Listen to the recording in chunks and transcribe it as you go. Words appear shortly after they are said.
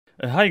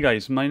Hi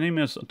guys, my name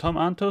is Tom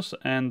Antos,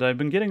 and I've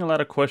been getting a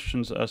lot of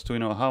questions as to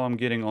how I'm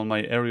getting all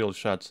my aerial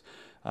shots,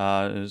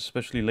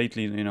 especially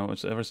lately.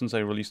 It's ever since I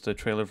released the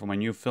trailer for my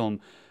new film.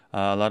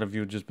 A lot of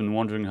you have just been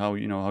wondering how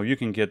you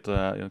can get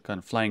kind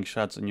of flying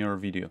shots in your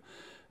video,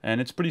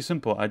 and it's pretty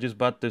simple. I just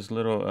bought this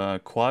little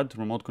quad,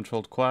 remote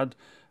controlled quad,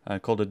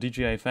 called a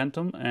DJI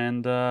Phantom,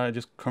 and I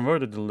just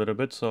converted it a little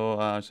bit so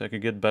I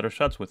could get better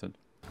shots with it.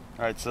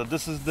 All right, so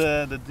this is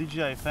the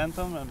DJI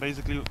Phantom, and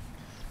basically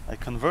I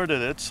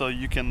converted it so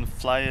you can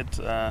fly it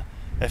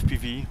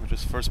FPV, which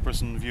is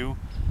first-person view,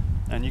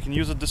 and you can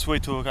use it this way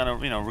to kind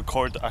of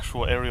record the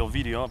actual aerial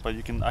video, but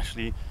you can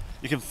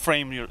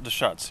frame the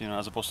shots,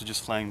 as opposed to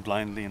just flying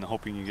blindly and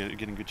hoping you're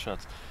getting good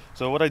shots.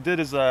 So what I did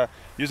is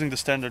using the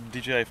standard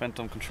DJI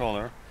Phantom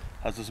controller,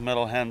 has this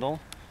metal handle.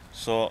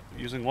 So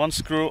using one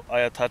screw,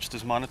 I attached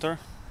this monitor,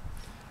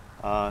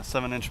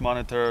 7-inch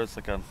monitor. It's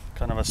like a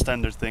kind of a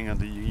standard thing that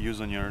you use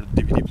on your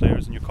DVD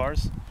players in your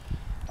cars.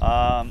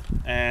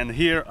 And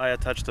here I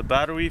attached a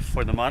battery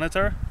for the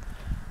monitor,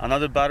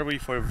 another battery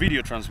for a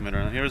video transmitter.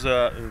 And here's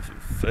a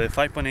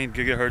 5.8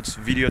 gigahertz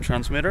video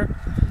transmitter,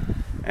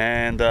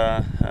 and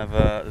I have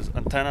an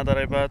antenna that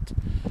I bought.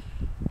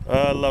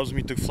 Allows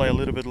me to fly a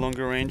little bit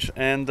longer range,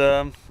 and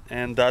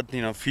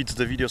that feeds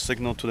the video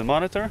signal to the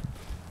monitor.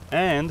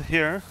 And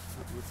here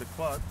with the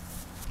quad,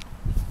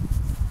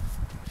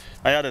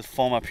 I added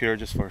foam up here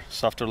just for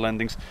softer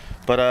landings,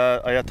 but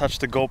I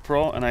attached the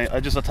GoPro, and I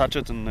just attach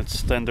it in its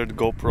standard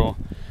GoPro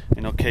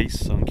case,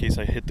 so in case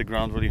I hit the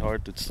ground really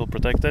hard, it's still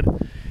protected.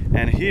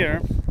 And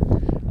here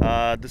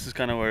this is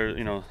kind of where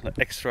the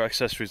extra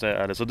accessories I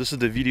added. So this is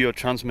the video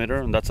transmitter,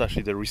 and that's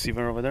actually the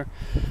receiver over there.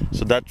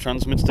 So that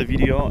transmits the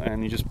video,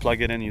 and you just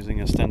plug it in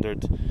using a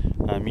standard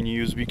mini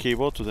USB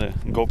cable to the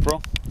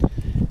GoPro.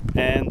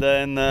 And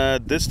then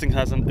this thing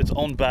has its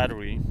own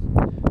battery,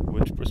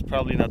 which is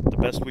probably not the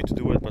best way to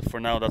do it, but for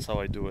now that's how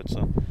I do it.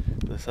 So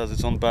this has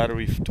its own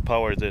battery to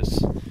power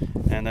this,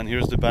 and then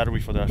here's the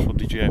battery for the actual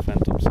DJI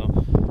Phantom. So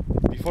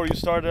before you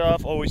start it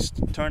off, always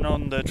turn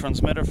on the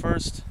transmitter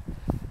first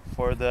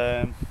for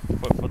the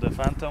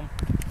Phantom,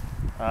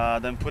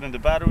 then put in the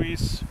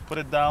batteries, put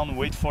it down,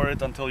 wait for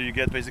it until you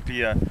get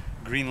basically a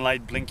green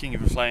light blinking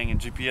if you're flying in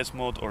GPS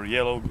mode, or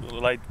yellow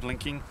light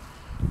blinking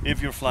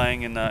if you're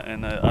flying in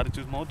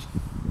attitude mode.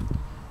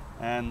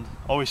 And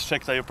always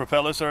check that your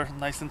propellers are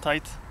nice and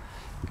tight,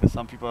 because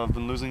some people have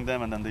been losing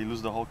them and then they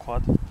lose the whole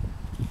quad.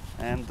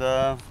 And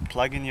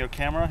plug in your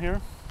camera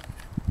here.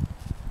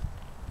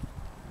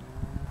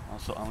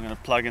 Also, I'm gonna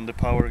plug in the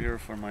power here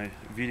for my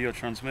video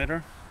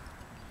transmitter.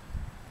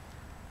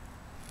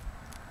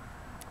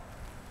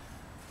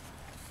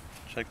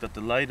 Check that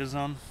the light is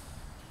on.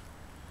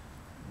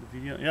 The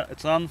video, yeah,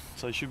 it's on,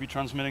 so it should be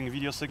transmitting a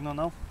video signal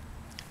now.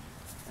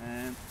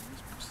 And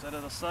just set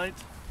it aside.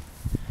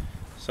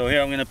 So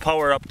here I'm going to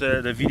power up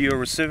the video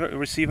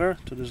receiver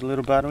to this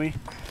little battery,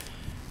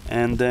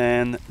 and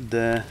then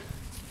the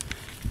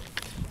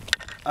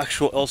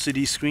actual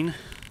LCD screen.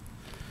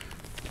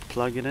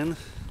 Plug it in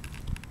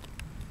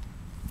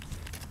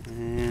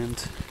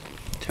and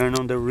turn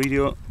on the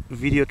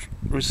video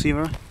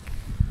receiver.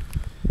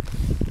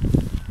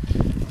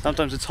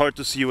 Sometimes it's hard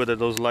to see whether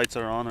those lights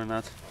are on or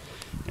not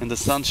in the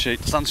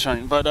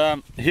sunshine,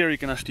 but here you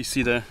can actually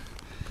see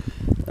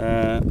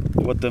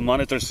what the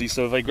monitor sees.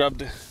 So if I grab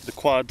the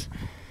quad,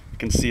 you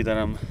can see that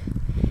I'm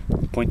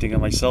pointing at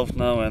myself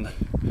now, and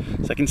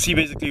so I can see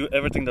basically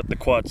everything that the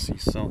quad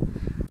sees. So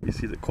you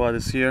see the quad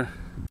is here,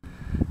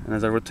 and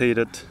as I rotate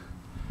it,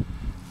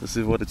 this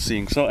is what it's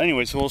seeing. So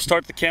anyway, so we'll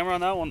start the camera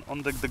now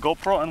on the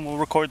GoPro, and we'll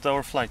record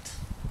our flight.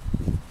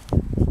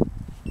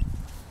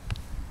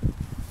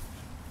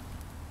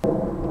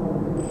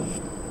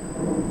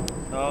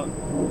 So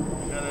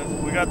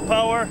we got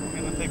power,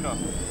 we're gonna take off.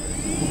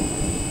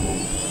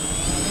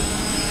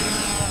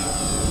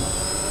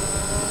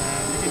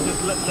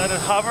 Just let it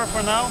hover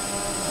for now,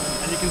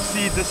 and you can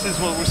see this is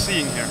what we're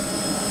seeing here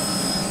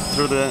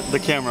through the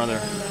camera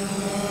there.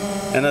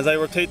 And as I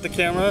rotate the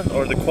camera,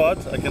 or the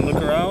quad, I can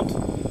look around.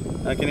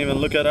 I can even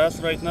look at us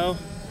right now.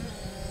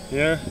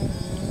 Here,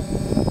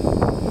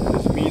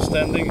 it's me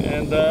standing,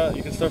 and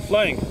you can start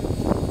flying.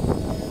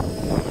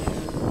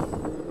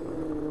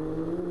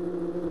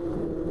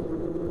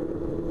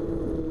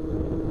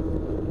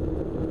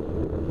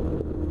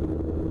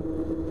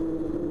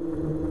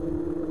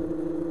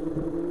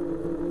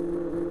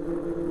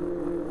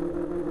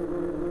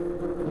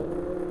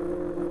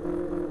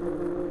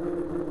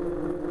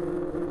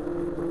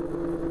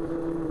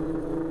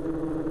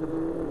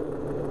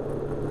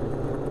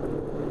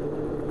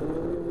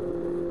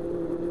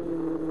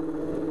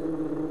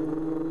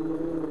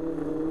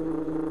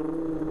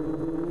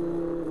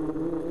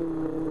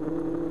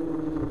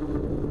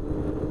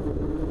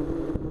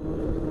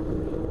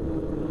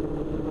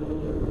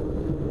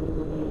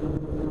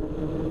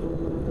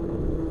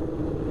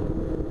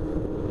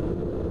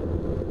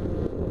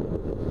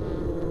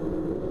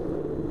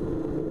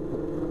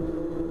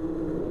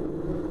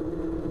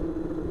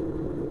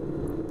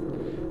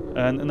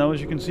 And now, as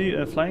you can see,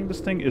 flying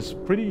this thing is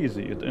pretty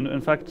easy.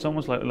 In fact, it's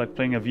almost like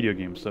playing a video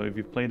game. So if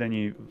you've played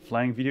any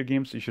flying video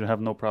games, you should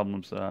have no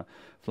problems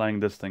flying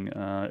this thing.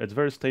 It's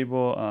very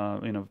stable,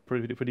 you know,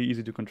 pretty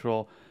easy to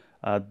control.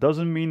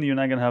 Doesn't mean you're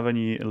not gonna have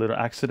any little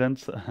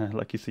accidents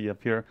like you see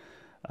up here.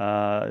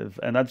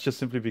 And that's just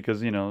simply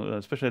because, you know,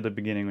 especially at the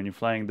beginning when you're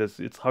flying this,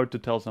 it's hard to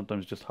tell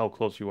sometimes just how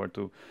close you are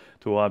to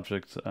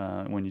objects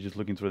when you're just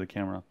looking through the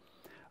camera.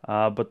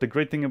 But the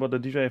great thing about the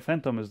DJI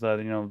Phantom is that,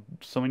 you know,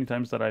 so many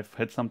times that I've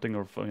hit something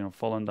or, you know,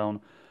 fallen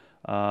down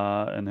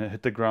and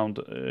hit the ground,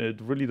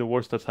 really the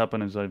worst that's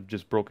happened is I've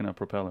just broken a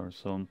propeller.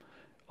 So,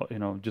 you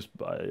know, just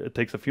it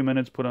takes a few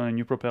minutes, put on a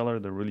new propeller,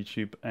 they're really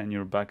cheap, and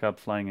you're back up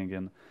flying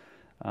again.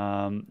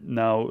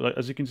 Now,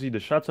 as you can see, the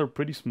shots are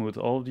pretty smooth.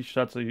 All of these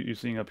shots that you're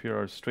seeing up here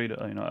are straight,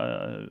 you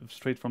know,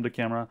 straight from the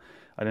camera.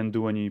 I didn't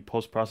do any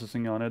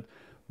post-processing on it.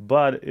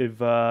 But if,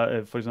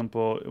 for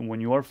example,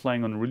 when you are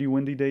flying on really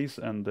windy days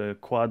and the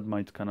quad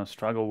might kind of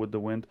struggle with the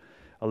wind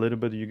a little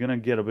bit, you're gonna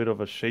get a bit of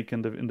a shake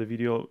in the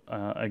video.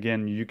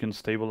 Again, you can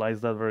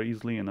stabilize that very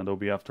easily in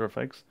Adobe After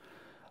Effects,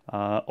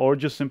 or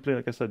just simply,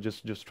 like I said,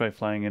 just try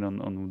flying it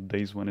on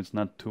days when it's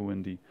not too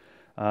windy.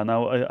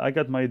 Now, I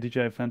got my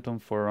DJI Phantom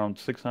for around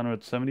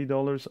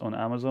 $670 on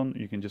Amazon.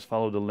 You can just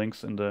follow the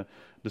links in the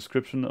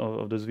description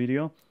of this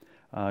video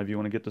if you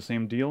want to get the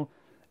same deal.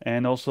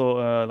 And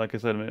also, like I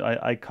said,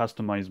 I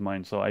customized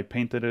mine, so I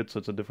painted it so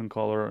it's a different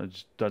color.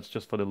 That's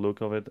just for the look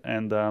of it,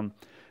 and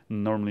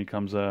normally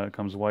comes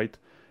white.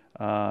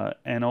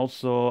 And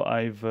also,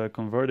 I've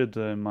converted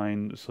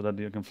mine so that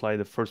you can fly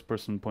the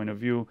first-person point of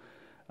view,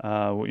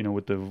 you know,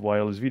 with the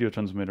wireless video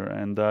transmitter.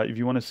 And if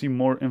you want to see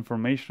more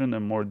information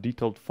and more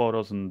detailed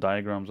photos and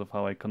diagrams of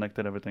how I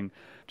connected everything,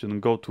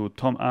 just go to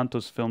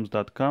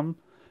tomantosfilms.com.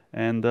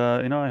 And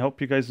you know, I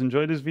hope you guys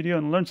enjoyed this video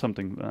and learned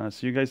something.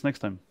 See you guys next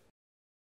time.